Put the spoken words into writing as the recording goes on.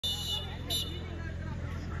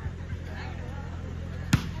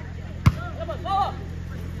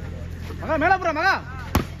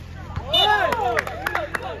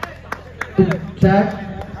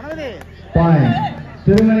Point.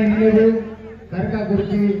 Thirumalai நினைவு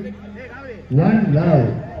கரக்காக்குறிச்சி 1 love.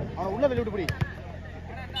 உள்ள வெளிய விட்டு போடி.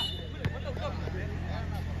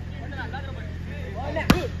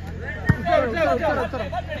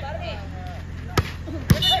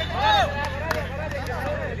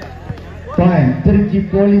 Point. Trichy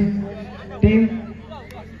police team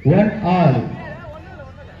 1 all.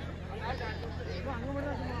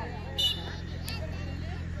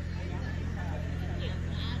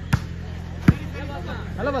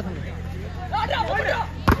 நல்ல பாஸ்.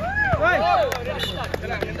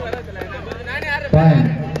 Point.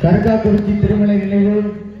 கரக்காக்குறிச்சி திருமலை நினைவு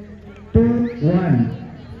 2-1.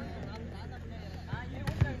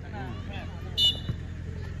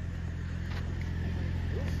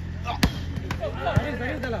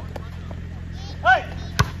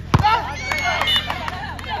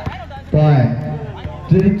 Point.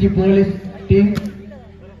 Trichy police team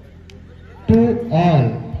 2 all.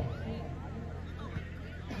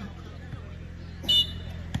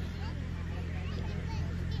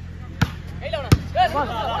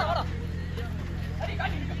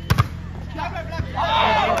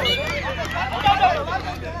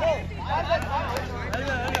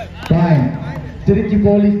 Point. Trichy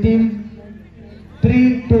police team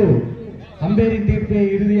 3-2. அம்பேரின் தீர்ப்பு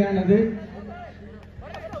இறுதியானது.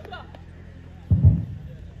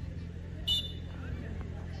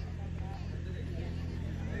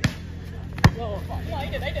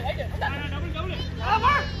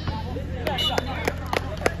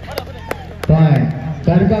 Point.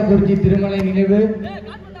 கரக்காக்குறிச்சி திருமலை நினைவு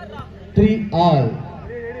 3 all.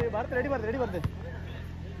 ரெடி வருது.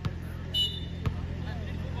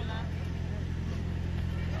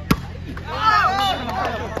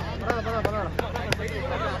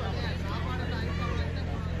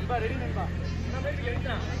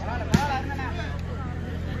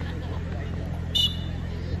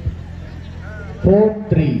 Four,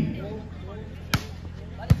 3.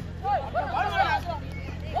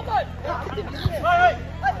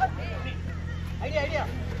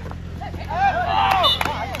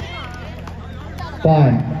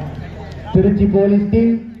 Point. Trichy police team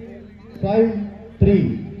 5-3.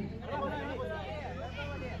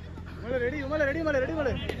 Ready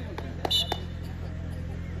மலை.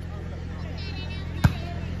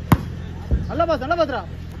 நல்ல பாஸ்ரா.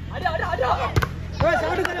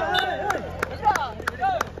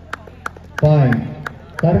 Point.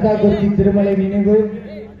 கரக்காக்குறிச்சி திருமலை நினைவு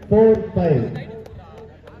 4-5.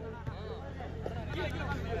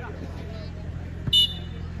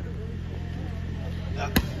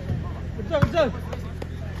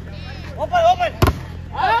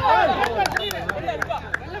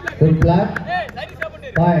 Full flag.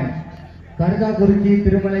 Point. கரக்காக்குறிச்சி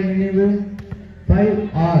திருமலை நினைவு 5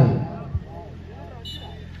 all.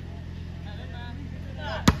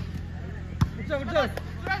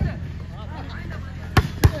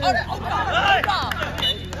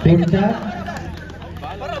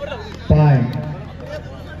 Point.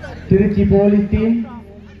 Trichy police team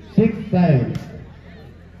 6-5.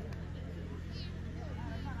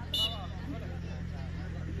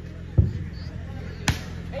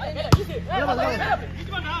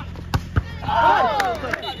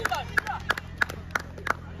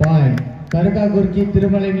 Point. கரக்காக்குறிச்சி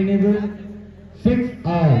Thirumalai நினைவு 6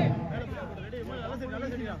 all.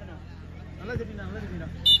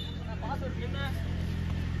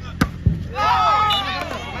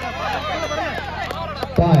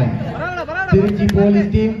 Point. Trichy police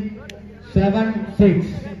team 7-6.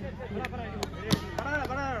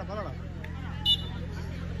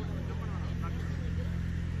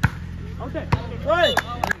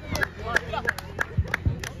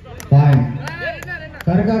 Point.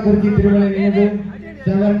 கரக்காக்குறிச்சி Thirumalai நினைவு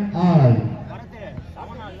 7 all.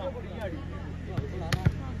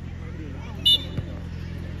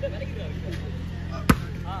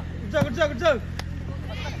 Good job.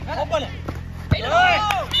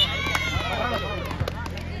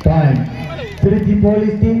 Point. Trichy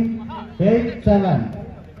police team 8-7.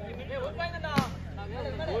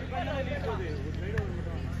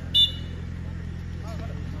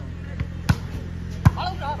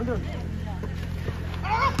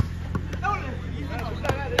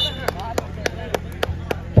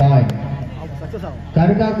 Point.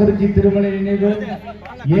 கரக்காக்குறிச்சி Thirumalai நினைவு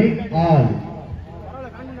 8 all.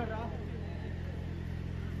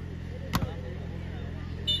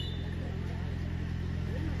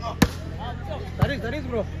 Saris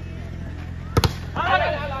bro.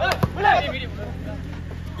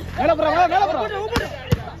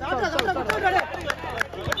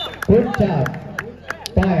 Good job.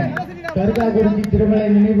 Point. Karukkakurichi Thirumalai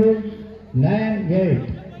நினைவு 9-8.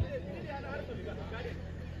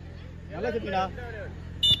 நல்லா செட்டிடா.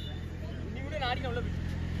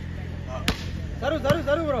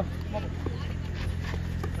 Serve bro.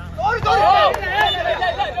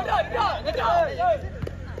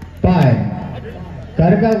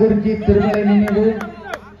 Karukkakurichi Thirumalai நினைவு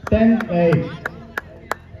 10-8.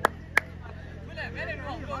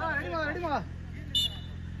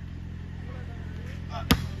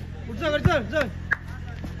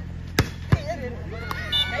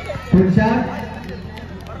 Good shot.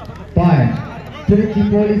 Point. Trichy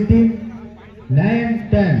police team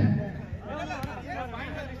 9-10.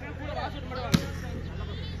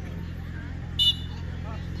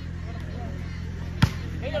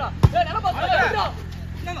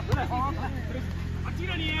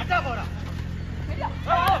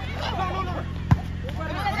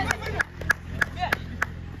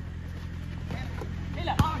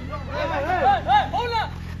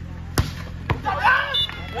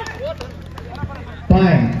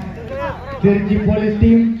 Point. Trichy police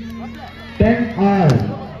team 10-all.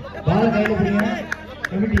 Ball கையில பிடிங்க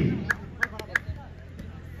committee.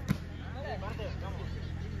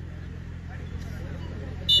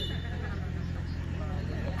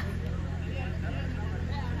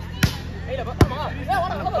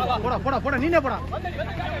 போடா நீனே போடா.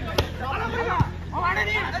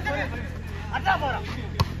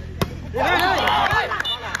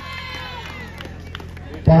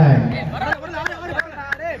 Point.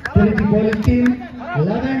 Trichy police team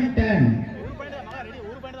 11-10.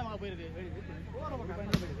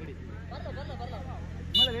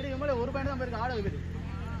 ஒரு பாயிண்ட் தான் போயிருக்கு. ஆட போயிருக்கு.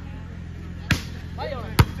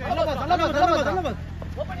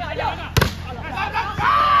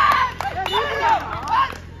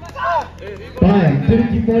 Point.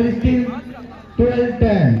 Trichy police team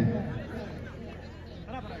 12-10.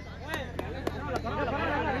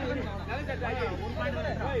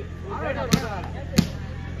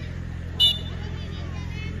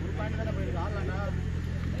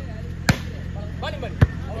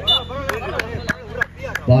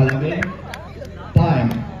 Ball away.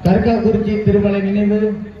 Point. Karukkakurichi Thirumalai நினைவு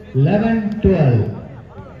 11-12.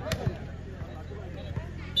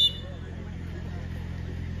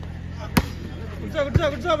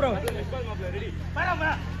 Good job, bro.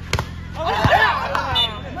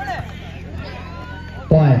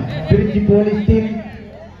 Point. Trichy police team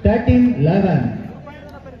 13-11.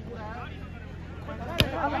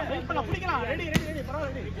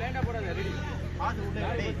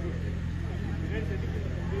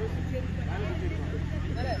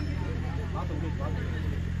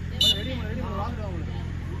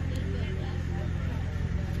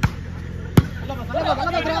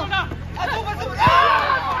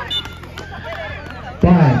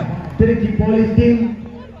 Point. Trichy police team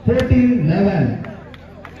 14-11.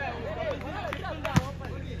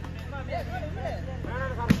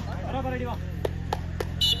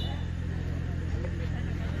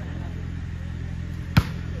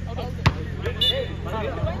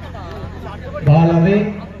 Ball away.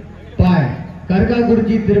 Point.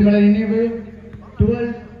 Karukkakurichi Thirumalai நினைவு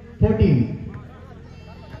 12-14.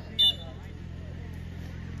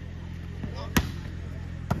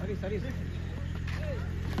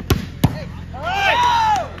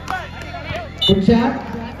 Good shot.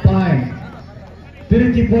 Point.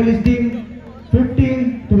 Trichy police team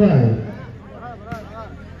 15-12.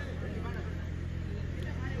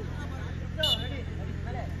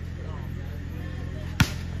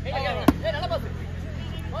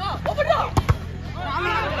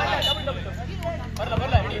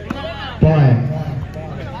 Point.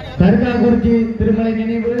 Karukkakurichi Thirumalai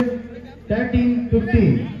நினைவு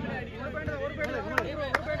 13-15.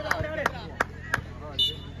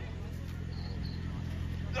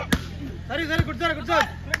 சரி good sir.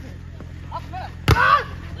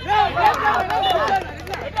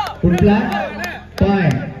 Good block.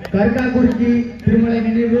 Point. Karukkakurichi Thirumalai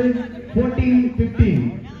நினைவு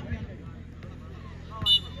 14-15.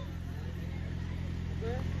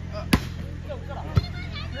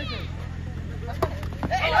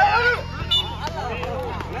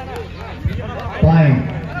 Point.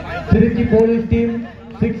 Trichy police team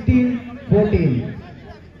 16-14.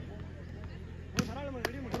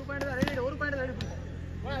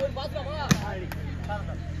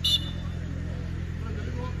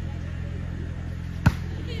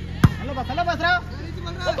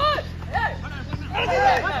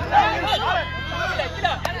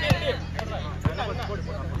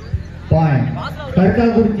 Point.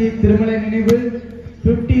 Karukkakurichi Thirumalai நினைவு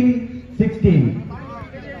 15-16.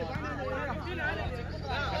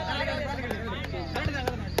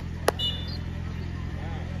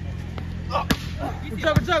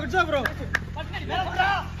 good job, bro.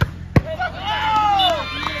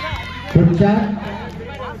 Good shot.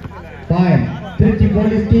 Point. Trichy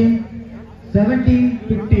police team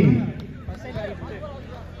 17-15.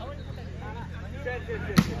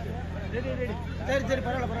 சரி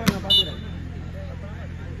பரவாயில்ல நான் பாத்துக்கிறேன்.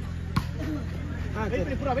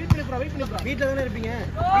 Wait பண்ணி புறா. வீட்ல தானே இருப்பீங்க.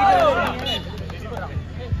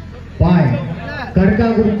 Point.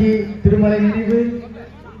 கருக்காக்குறிச்சி திருமலை நினைவு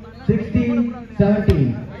 16-17.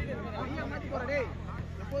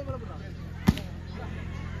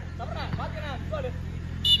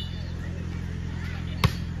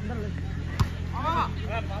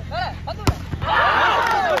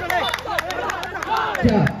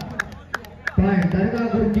 Point.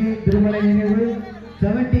 கருக்காக்குறிச்சி திருமலை நினைவு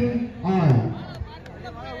 17-all.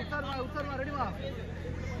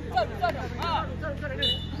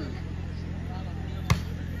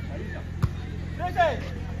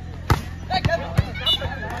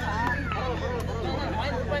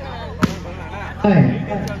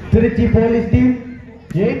 Trichy police team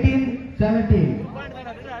 18-17.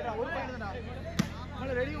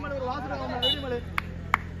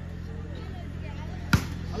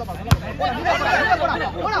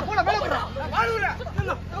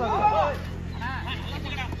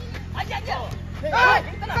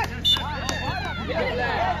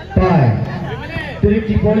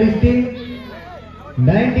 Trichy police team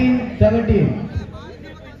 19-17.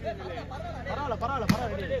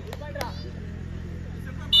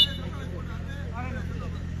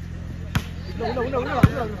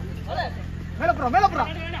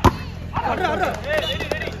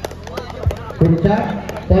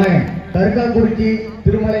 Point. Karukkakurichi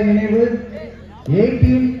Thirumalai நினைவு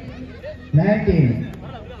 18-19.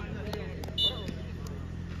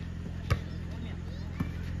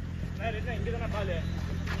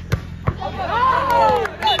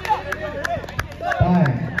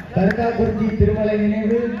 Point. கருக்காக்குறிச்சி திருமலை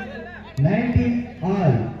நினைவு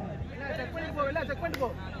 19-all.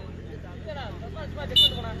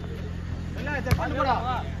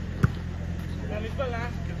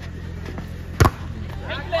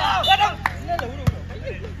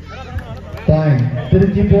 Point.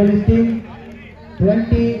 Trichy police team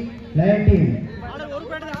 20-19.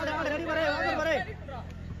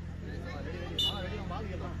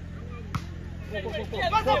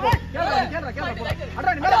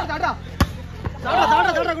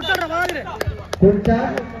 Good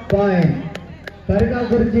shot. Point.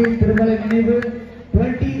 Karukkakurichi Thirumalai நினைவு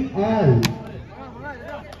 20-all.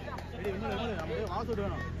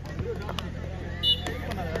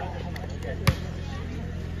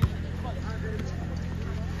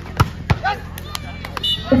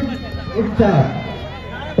 Good shot.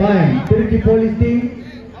 Point. Trichy police team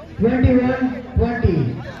 21-20.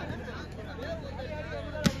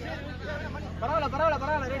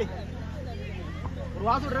 பரவாயில்ல ரெடி. ஒரு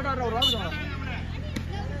வாசு ரெடி ஆடுற ஒரு வாசு.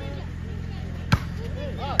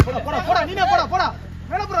 போடா நீனே போடா.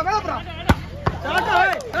 மேல போடா.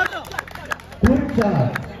 Good shot.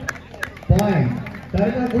 Point.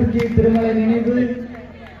 Karukkakurichi Thirumalai நினைவு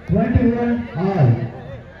 21-all.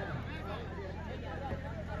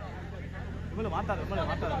 மாட்டாரு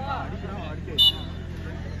அடிக்கிறோம் அடிக்க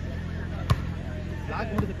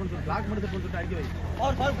பிளாக் முடிச்சு போட்டு அடிக்க வை.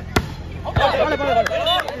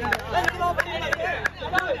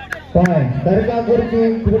 Point. கருக்காக்குறிச்சி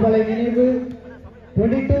திருமலை நினைவு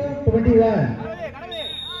 22-21.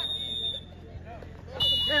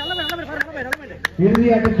 இறுதி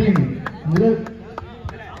ஆட்டத்தின் முதல்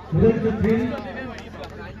சுற்றில்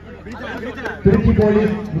திருச்சி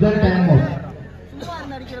போலீஸ் முதல் டைம் அவுட்.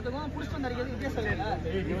 அடிக்கிறதுக்கும் புடிச்சு வந்து அடிக்கிறது வித்தியாசம் இல்ல.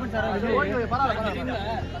 பரவாயில்ல.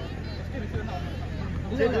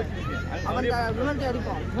 அவன் வினோத்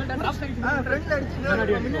அடிப்பான். Friend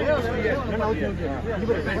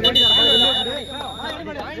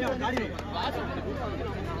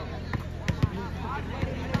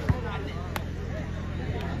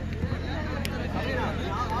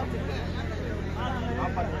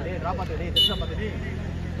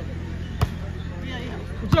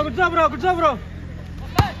Good job, bro.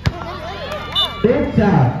 Good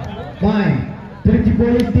shot. Point. Trichy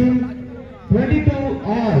police team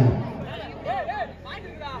 22-all.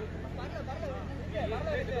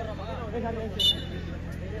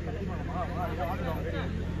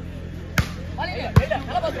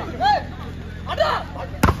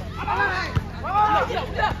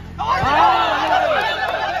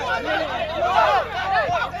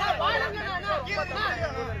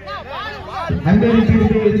 அம்பேரி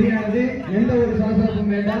தீர்ப்பு எதிரியானது எந்த ஒரு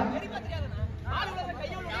சலசலப்பும் வேண்டாம்.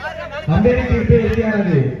 அம்பேரி தீர்ப்பு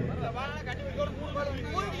எதிரியானது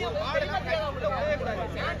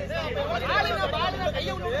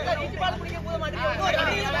கையை விட்டு ரீச் பால் பிடிக்க போக மாட்டீங்க.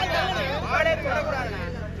 பாலே தொடக்கூடாது.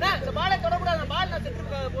 இந்த பாலை தொடக்கூடாது. பால் நான் செட்டு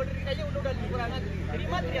போட்டு கையை விட்டு விட்டு போறாங்க.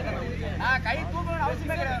 தெரியுமா தெரியாதா? கை தூக்கணும்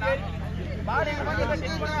அவசியமே கிடையாது. பால் எங்க பக்கம் கட்டி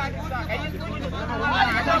போடுறாங்க. கையை தூக்கிட்டு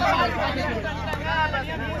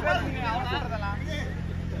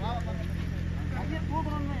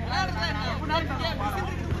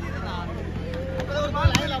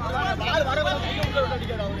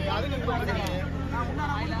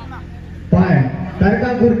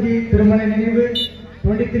கரகாக்குறிச்சி திருமலை நினைவு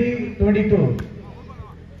 23-22.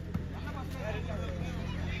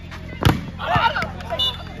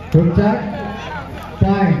 Good shot.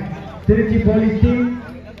 Point. Trichy police team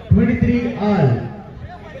 23 all.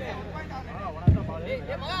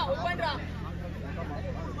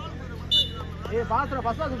 ஏய் பாஸ்ரா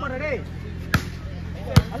பஸ்ஸா சூப்பர் ரெடி.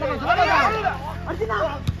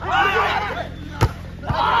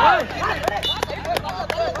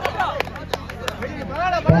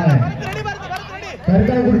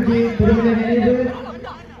 கரகாக்குறிச்சி திருமலை நினைவு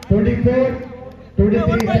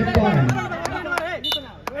 24-23 set point.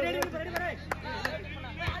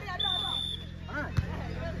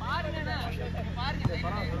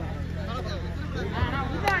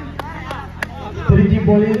 Trichy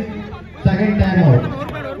police second time out.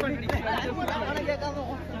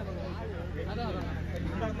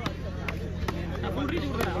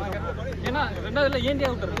 ஏன்னா ரெண்டாவதுல ஏன்டி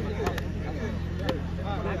அவுட் இருக்கு.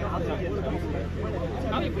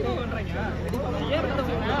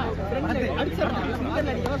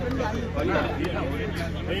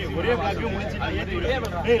 ஒரே பிளாக்கையும் முடிச்சிட்டு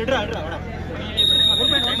ஏய் ரெட்ரா ரெட்ரா வாடா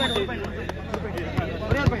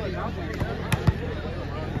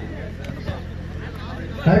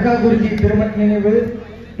கரகாக்குறிச்சி திருமலை நினைவு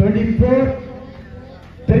 24,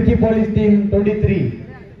 Trichy police team 23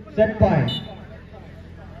 set point.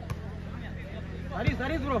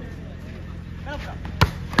 சரி bro.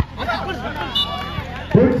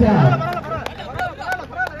 Good shot.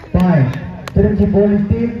 Point. Trichy police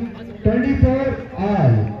team 24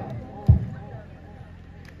 all.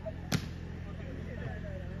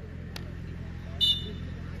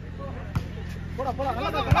 போடா போடா நல்லா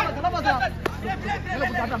பாஸ்.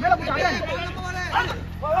 மேல புடி அங்க.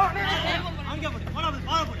 அங்க போடு. போடா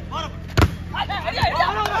போடு.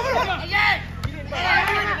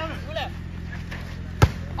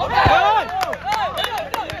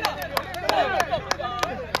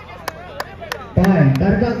 Point.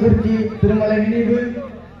 கரகாக்குறிச்சி திருமலை நினைவு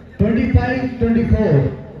 25-24.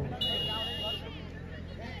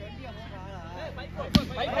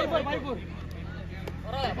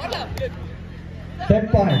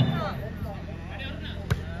 Set point.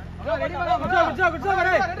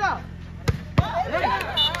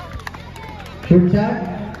 Good shot.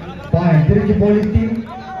 Point. Trichy police team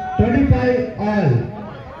 25 all.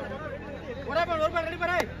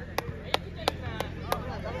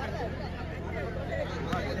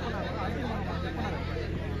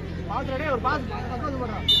 ஒரு பாஸ்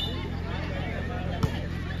போடுறான்.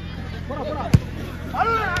 போடா.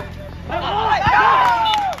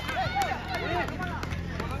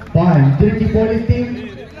 Point. Trichy police team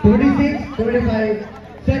 26-25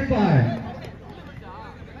 set point.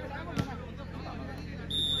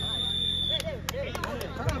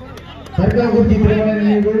 கரகாக்குறிச்சி Thirumalai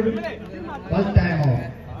நினைவு first time out.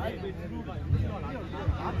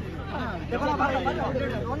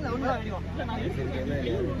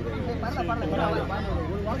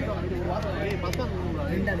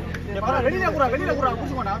 வெளியில கூட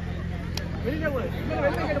புடிச்சு மாட்டா. வெளியில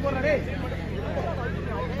கேட்டு போறா டேய்.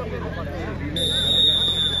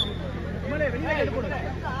 வெளியில கேட்டு போடு.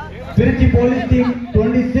 Trichy police team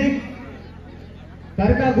 26,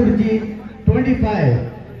 கரகாக்குறிச்சி 25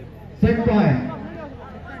 set point.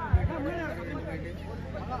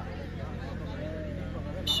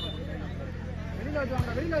 வெளியில வச்சு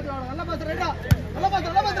வாங்க. நல்லா பாஸ் ரெடா. நல்லா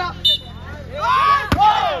பாஸ்ரா.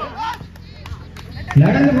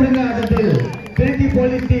 நடந்து முடிந்த ஆட்டத்தில் Trichy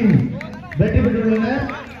police team வெற்றி பெற்றுள்ளனர்.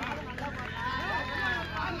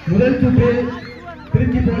 முதல் சுற்றில்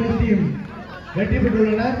Trichy police team வெற்றி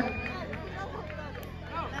பெற்றுள்ளனர்.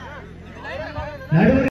 நடுவர்